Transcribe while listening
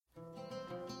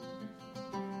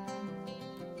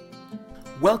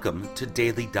Welcome to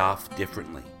Daily Daf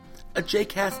Differently, a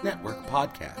JCast Network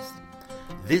podcast.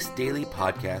 This daily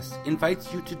podcast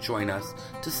invites you to join us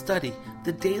to study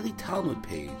the daily Talmud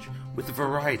page with a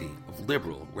variety of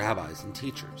liberal rabbis and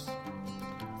teachers.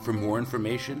 For more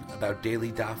information about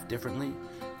Daily Daf Differently,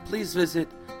 please visit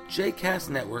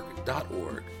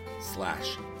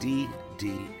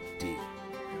jcastnetwork.org/DDD.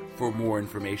 For more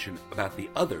information about the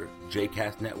other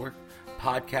JCast Network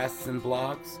podcasts and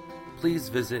blogs, please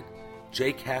visit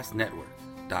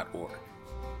jcastnetwork.org.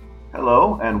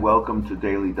 Hello and welcome to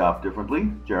Daily Daf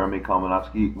Differently. Jeremy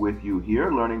Kalmanofsky with you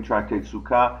here, learning Masechet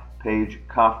Sukkah, page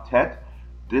Kaf Tet.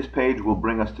 This page will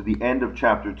bring us to the end of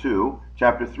chapter 2.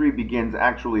 Chapter 3 begins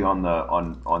actually on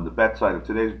the bet side of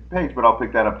today's page, but I'll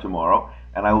pick that up tomorrow.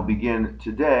 And I will begin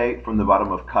today from the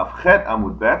bottom of Kaf Chet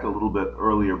Amud Bet, a little bit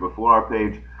earlier before our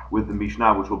page, with the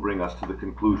Mishnah, which will bring us to the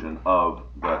conclusion of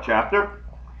the chapter.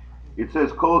 It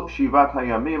says, Kol Shivat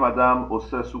Hayamim Adam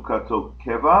Oseh Sukkato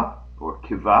Keva, or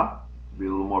Kiva, to be a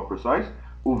little more precise,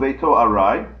 Uveito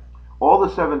Arai. All the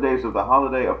 7 days of the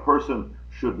holiday, a person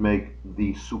should make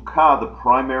the Sukkah, the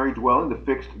primary dwelling, the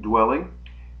fixed dwelling,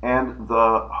 and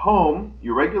the home,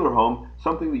 your regular home,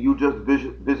 something that you just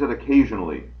visit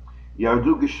occasionally.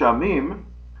 Yardu Geshamim,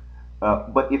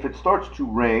 but if it starts to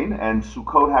rain, and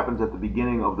Sukkot happens at the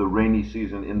beginning of the rainy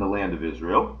season in the land of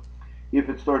Israel, if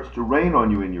it starts to rain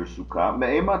on you in your Sukkah,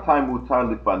 me'ematai mutar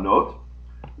lifanot,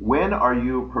 when are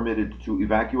you permitted to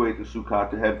evacuate the Sukkah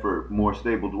to head for more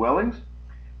stable dwellings?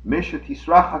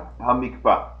 Mishetisrach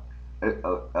hamikpah,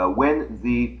 when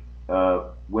the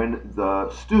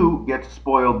stew gets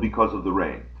spoiled because of the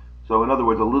rain. So in other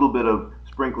words, a little bit of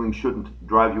sprinkling shouldn't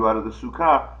drive you out of the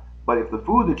Sukkah, but if the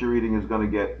food that you're eating is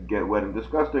going to get wet and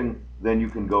disgusting, then you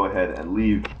can go ahead and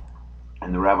leave.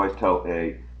 And the rabbis tell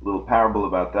a little parable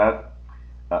about that.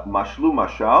 Mashlu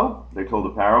mashal, they told a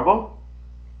parable.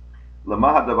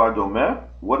 Lama hadavar domer,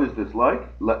 what is this like?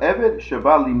 La'eved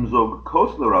sheva limzog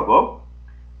kos l'rabo,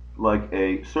 like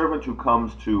a servant who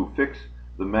comes to fix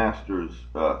the master's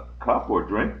cup or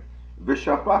drink.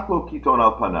 V'shafach lo kiton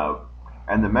al panav,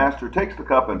 and the master takes the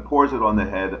cup and pours it on the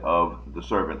head of the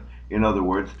servant. In other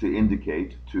words, to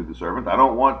indicate to the servant, I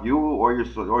don't want you or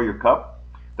your cup.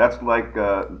 That's like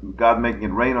God making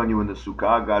it rain on you in the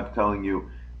Sukkah. God's telling you,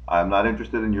 I'm not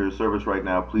interested in your service right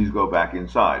now. Please go back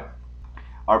inside.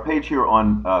 Our page here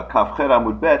on Kaf Chet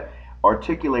Amud Bet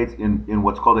articulates in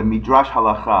what's called a midrash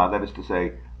halacha, that is to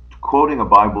say, quoting a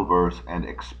Bible verse and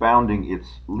expounding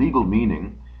its legal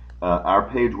meaning. Our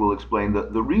page will explain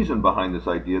the reason behind this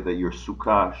idea that your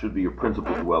Sukkah should be your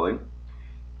principal dwelling.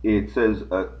 It says,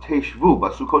 Teshvu,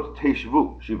 Basukot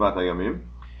Teshvu, Shivat Hayamim.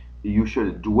 You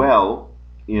should dwell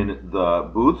in the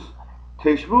booths.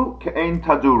 Teshvu Ke'en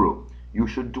Taduru. You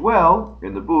should dwell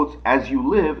in the booths as you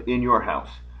live in your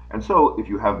house. And so, if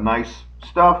you have nice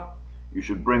stuff, you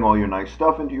should bring all your nice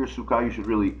stuff into your Sukkah. You should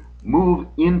really move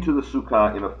into the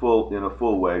Sukkah in a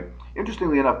full way.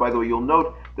 Interestingly enough, by the way, you'll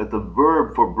note that the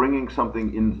verb for bringing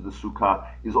something into the Sukkah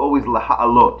is always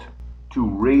laha'alot, to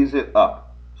raise it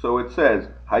up. So it says,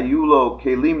 Hayulo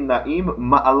kelim na'im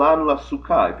ma'alan la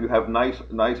Sukkah. If you have nice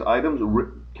items,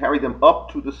 carry them up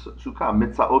to the Sukkah.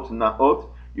 Mitzaot na'ot,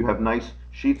 you have nice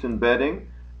sheets and bedding.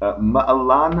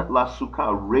 Ma'alan la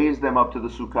Sukkah, raise them up to the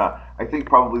Sukkah. I think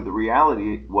probably the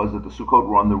reality was that the Sukkot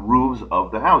were on the roofs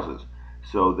of the houses.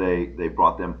 So they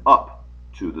brought them up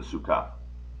to the Sukkah.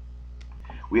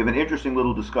 We have an interesting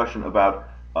little discussion about,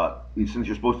 since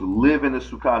you're supposed to live in the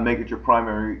Sukkah and make it your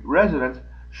primary residence,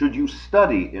 should you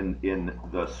study in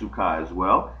the Sukkah as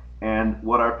well? And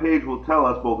what our page will tell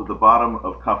us, both at the bottom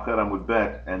of Kaf Chet Amud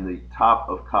Bet and the top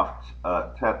of Kaf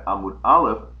Tet Amud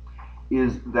Aleph,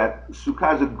 is that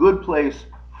Sukkah is a good place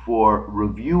for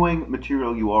reviewing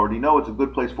material you already know. It's a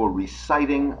good place for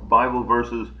reciting Bible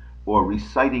verses or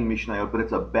reciting Mishnayot, but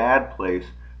it's a bad place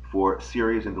for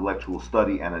serious intellectual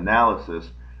study and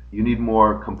analysis. You need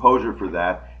more composure for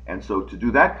that, and so to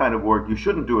do that kind of work, you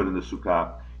shouldn't do it in the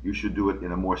Sukkah. You should do it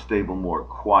in a more stable, more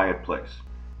quiet place.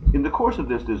 In the course of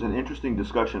this, there's an interesting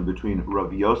discussion between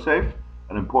Rabbi Yosef,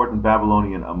 an important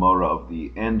Babylonian Amora of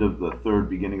the end of the 3rd,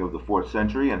 beginning of the 4th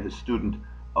century, and his student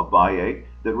Abaye,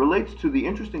 that relates to the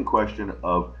interesting question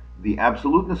of the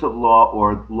absoluteness of law,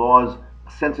 or law's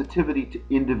sensitivity to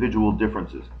individual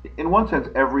differences. In one sense,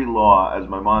 every law, as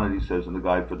Maimonides says in the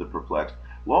Guide for the Perplexed,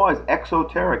 law is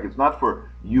exoteric. It's not for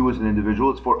you as an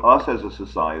individual, it's for us as a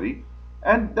society.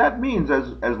 And that means,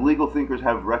 as legal thinkers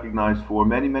have recognized for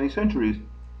many, many centuries,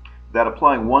 that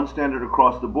applying one standard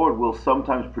across the board will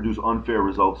sometimes produce unfair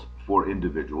results for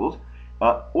individuals.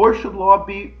 Or should law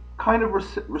be kind of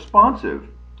responsive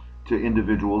to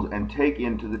individuals and take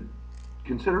into the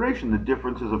consideration the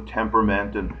differences of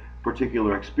temperament and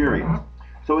particular experience.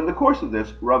 So in the course of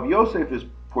this, Rav Yosef is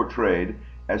portrayed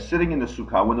as sitting in the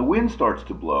sukkah when the wind starts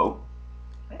to blow,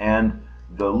 and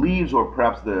the leaves or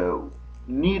perhaps the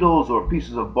needles or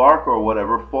pieces of bark or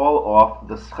whatever fall off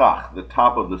the schach, the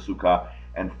top of the sukkah,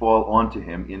 and fall onto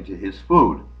him into his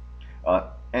food.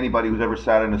 Anybody who's ever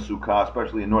sat in a sukkah,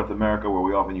 especially in North America where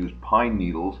we often use pine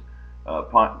needles,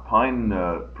 pine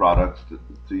products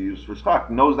to use for schach,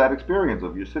 knows that experience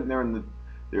of you're sitting there and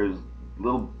there's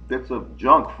little bits of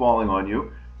junk falling on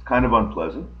you. It's kind of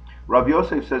unpleasant. Rav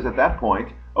Yosef says at that point,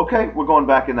 okay, we're going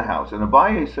back in the house. And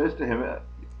Abaye says to him,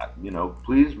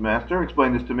 please, master,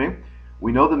 explain this to me.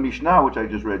 We know the Mishnah, which I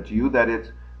just read to you, that it's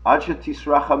ad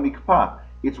shetisracha mikpah.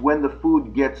 It's when the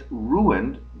food gets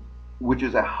ruined, which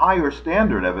is a higher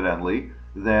standard, evidently,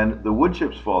 than the wood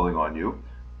chips falling on you.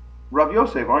 Rav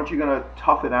Yosef, aren't you going to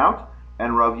tough it out?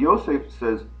 And Rav Yosef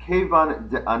says, Kevan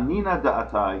de anina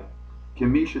da'atai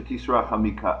kemi shetisracha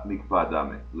mikpah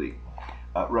dameli.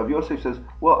 Rav Yosef says,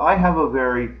 well, I have a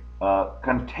very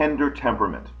kind of tender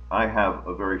temperament. I have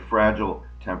a very fragile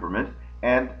temperament,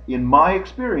 and in my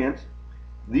experience,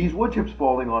 these wood chips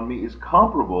falling on me is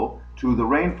comparable to the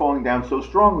rain falling down so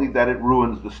strongly that it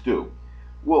ruins the stew.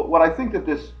 Well, what I think that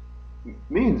this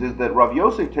means is that Rav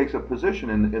Yosef takes a position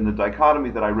in the dichotomy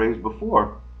that I raised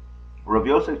before. Rav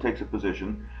Yosef takes a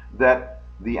position that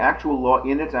the actual law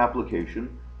in its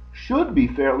application should be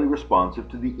fairly responsive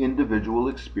to the individual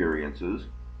experiences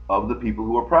of the people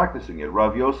who are practicing it.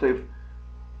 Rav Yosef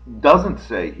doesn't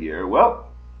say here, well,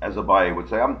 as Abaye would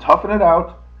say, I'm toughing it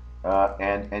out,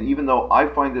 and even though I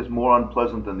find this more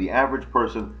unpleasant than the average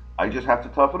person, I just have to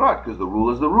tough it out because the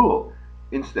rule is the rule.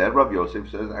 Instead, Rav Yosef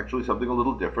says actually something a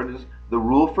little different. Is the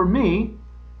rule for me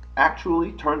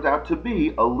actually turns out to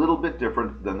be a little bit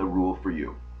different than the rule for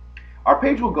you. Our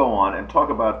page will go on and talk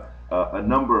about a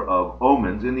number of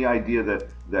omens in the idea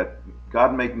that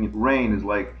God making it rain is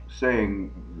like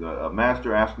saying a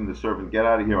master asking the servant, get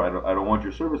out of here, I don't want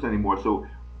your service anymore. So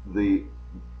the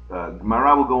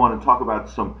Gemara will go on and talk about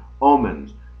some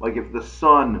omens, like if the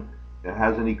sun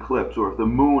has an eclipse or if the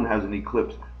moon has an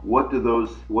eclipse, what do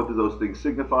those things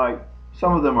signify?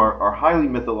 Some of them are highly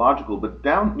mythological, but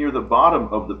down near the bottom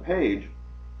of the page,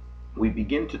 we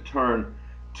begin to turn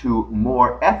to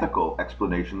more ethical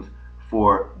explanations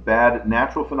for bad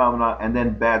natural phenomena and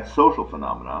then bad social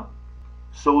phenomena.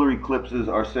 Solar eclipses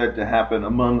are said to happen,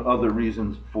 among other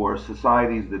reasons, for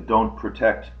societies that don't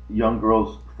protect young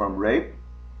girls from rape,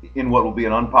 in what will be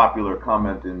an unpopular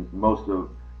comment in most of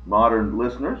modern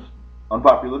listeners.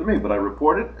 Unpopular to me, but I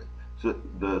report it. So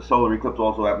the solar eclipse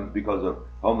also happens because of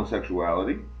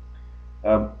homosexuality.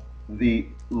 The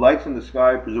lights in the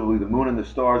sky, presumably the moon and the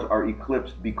stars, are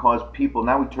eclipsed because people,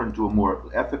 now we turn to a more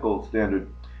ethical standard,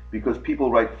 because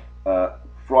people write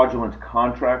fraudulent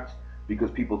contracts, because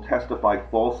people testify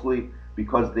falsely,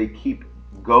 because they keep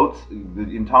goats.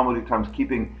 In Talmudic times,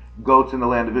 keeping goats in the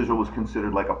land of Israel was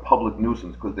considered like a public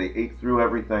nuisance because they ate through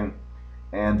everything,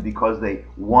 and because they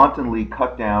wantonly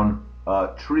cut down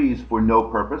trees for no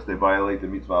purpose. They violate the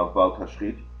mitzvah of Bal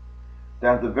Tashchit.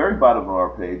 Down at the very bottom of our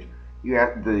page,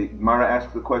 the Gemara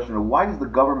asks the question of why does the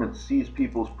government seize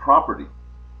people's property?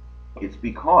 It's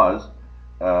because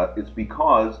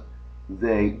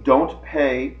they don't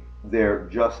pay their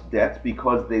just debts,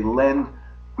 because they lend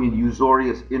in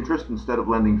usurious interest instead of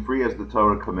lending free as the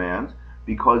Torah commands,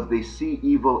 because they see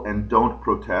evil and don't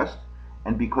protest,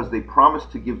 and because they promise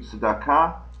to give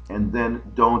tzedakah and then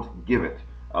don't give it.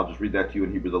 I'll just read that to you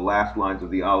in Hebrew, the last lines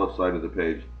of the Aleph side of the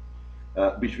page.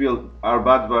 Bishvil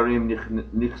arba dvarim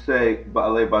nichsei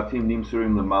ba'alei batim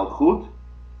nimsurim lemalchut.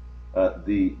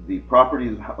 The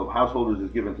properties of householders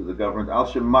is given to the government.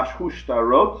 Al shem mashhu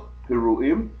shtarot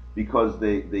piruim, because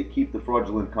they keep the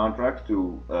fraudulent contracts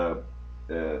to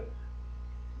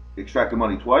extract the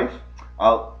money twice.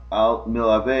 Al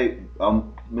milavei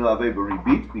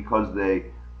beribit, because they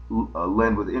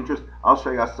lend with interest. Al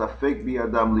shayas safek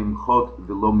bi'adam limchot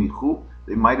v'lo michu.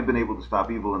 They might have been able to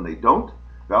stop evil and they don't.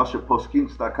 V'al sheposkin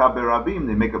tzedakah berabim.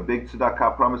 They make a big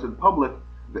tzedakah promise in public.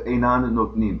 Ve'enan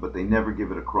notnin, but they never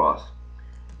give it across.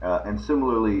 And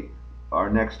similarly, our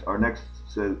next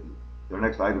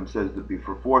item says that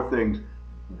for four things,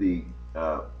 the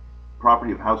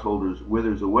property of householders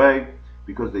withers away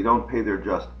because they don't pay their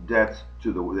just debts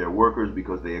to their workers,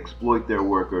 because they exploit their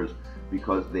workers,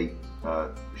 because they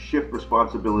shift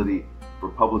responsibility for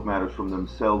public matters from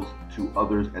themselves to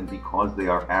others, and because they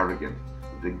are arrogant.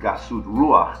 The gasut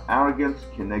ruach, arrogance,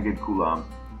 keneged kulam,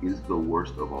 is the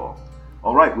worst of all.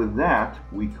 All right, with that,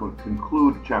 we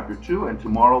conclude chapter 2, and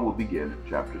tomorrow we'll begin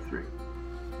chapter 3.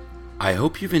 I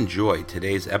hope you've enjoyed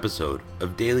today's episode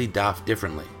of Daily Daf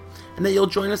Differently, and that you'll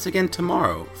join us again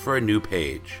tomorrow for a new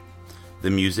page. The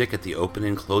music at the open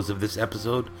and close of this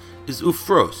episode is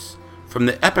Ufros from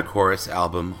the Epichorus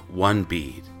album One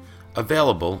Bead,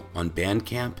 available on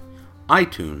Bandcamp,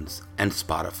 iTunes, and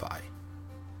Spotify.